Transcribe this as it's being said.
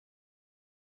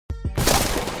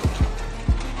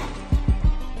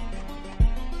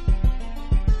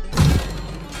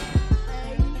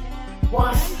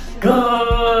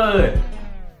good?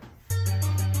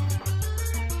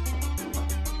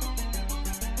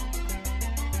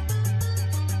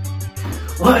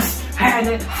 What's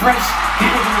happening? Fresh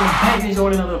package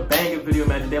on another banger video,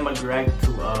 man. Today I'm gonna react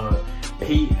to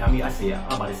I'm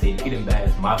about to say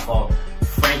Pete&Bas, my fault.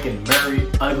 Frank and Mary,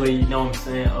 ugly, you know what I'm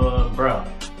saying? Bro.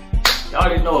 Y'all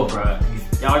already know, bro.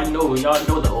 Y'all already know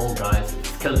the old guys.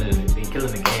 It's killing it. They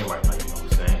killing the game right now, you know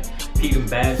what I'm saying?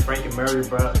 Pete&Bas, Frank and Mary,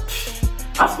 bro.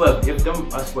 I swear,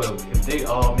 if they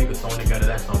all make a song together,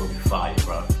 that song would be fire,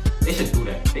 bro. They should do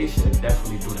that. They should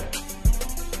definitely do that.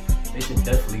 They should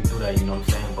definitely do that, you know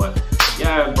what I'm saying? But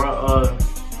yeah, bro,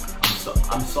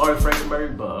 I'm sorry, Frank and Mary,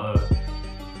 but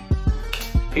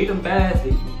Pete&Bas,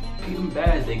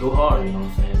 they go hard, you know what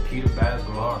I'm saying? Pete&Bas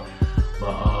go hard.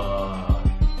 But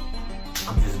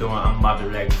I'm about to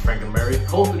react to Frank and Mary.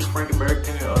 Hopefully Frank and Mary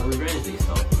can revenge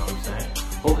themselves, you know what I'm saying?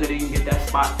 Hopefully they can get that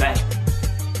spot back.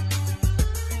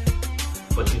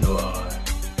 But you know,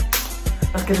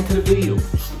 let's get into the video.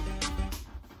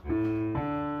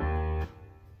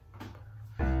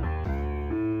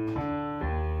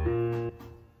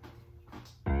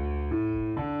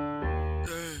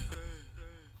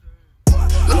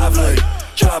 Lovely,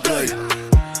 choppy,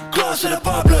 glass in the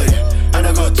public, and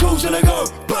I got tools and they go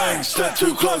bang, step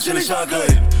too close and it's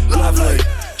ugly. Lovely,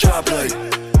 choppy,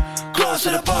 glass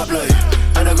in the public,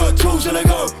 and I got tools and they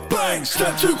go bang,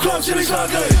 step too close and it's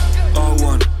ugly.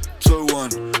 R1,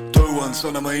 2-1, do one,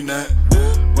 son, I mean that.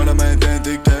 When a man down,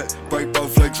 dig that, break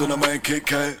both legs on a man, Kit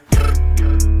Kat.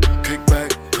 Kick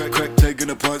back, crack, taking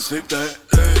a punt, slip that.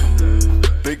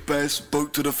 Big bass,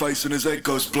 boot to the face and his head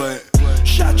goes splat.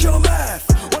 Shut your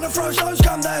mouth, when the throw stones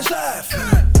come down south.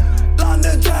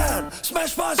 London town,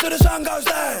 smash fires till the sun goes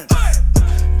down.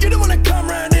 You don't wanna come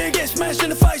round here and get smashed in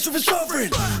the face with a sovereign.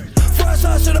 First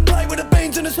ice to the plate with the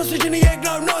beans and the sausage and the egg,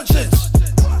 no nonsense.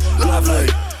 Lovely,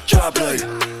 choppy,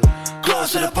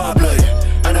 glass in the public,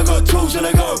 and I got tools and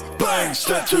they go bang,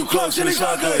 step too close and it's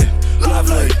ugly.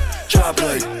 Lovely,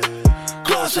 choppy,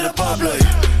 glass in the public,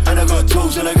 and I got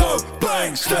tools and they go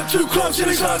bang, step too close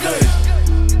and it's ugly.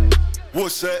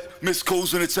 What's that? Missed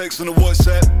calls and a text on the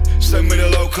WhatsApp. Send me the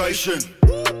location,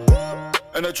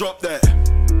 and I drop that.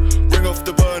 Ring off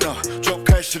the burner, drop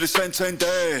cash to the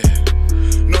Santander.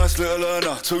 Nice little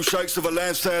earner, 2 shakes of a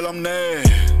lamb's tail, I'm there.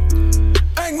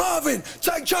 Hank Marvin,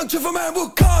 take chunks of a man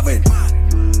wood carving.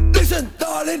 Listen,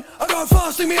 darling, I got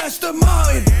fasting me Aston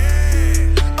Martin.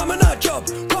 I'm a nut job,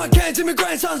 pint cans in my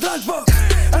grandson's lunchbox,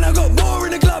 and I got more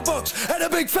in the glove box, and a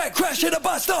big fat crash at a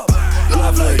bus stop.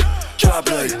 Lovely,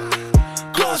 choppy,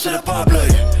 glass in the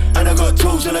public, and I got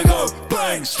tools and they go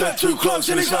bang, step too close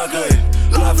and it's ugly.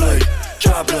 Lovely,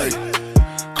 choppy,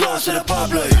 glass in the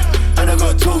public, and I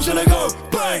got tools and they go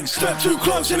bang, step too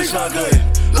close and it's ugly.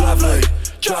 Lovely,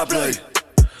 choppy,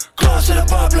 glass in the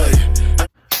public.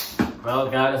 Well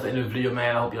guys, that's the end of the video,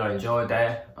 man. I hope y'all enjoyed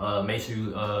that. Make sure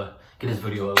you give this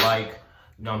video a like,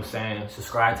 you know what I'm saying?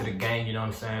 Subscribe to the gang, you know what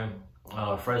I'm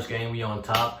saying? First game, we on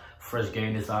top. First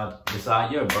game this our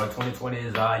year, bro. 2020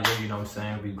 is our year, you know what I'm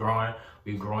saying? We growing.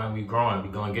 We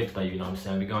gonna get there, you know what I'm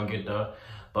saying? We gonna get there.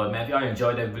 But man, if y'all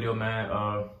enjoyed that video, man,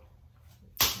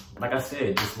 like I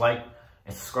said, just like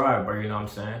and subscribe, bro, you know what I'm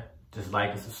saying? Just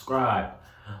like and subscribe.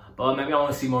 But maybe I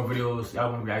want to see more videos.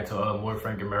 Y'all want to react to more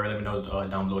Frank and Mary, let me know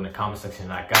down below in the comment section.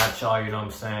 I got y'all, you know what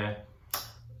I'm saying?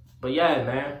 But yeah,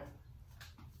 man.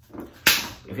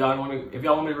 If y'all want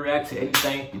me to react to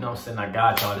anything, you know what I'm saying, I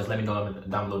got y'all. Just let me know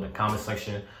down below in the comment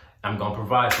section. I'm gonna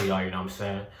provide for y'all, you know what I'm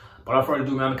saying? But without further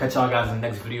ado, man, I'm gonna catch y'all guys in the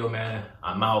next video, man.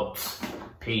 I'm out.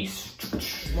 Peace.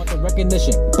 Want the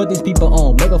recognition, put these people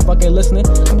on, make a fucking listening.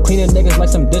 I'm cleaning niggas like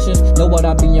some dishes. Know what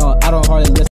I be on, I don't hardly listen.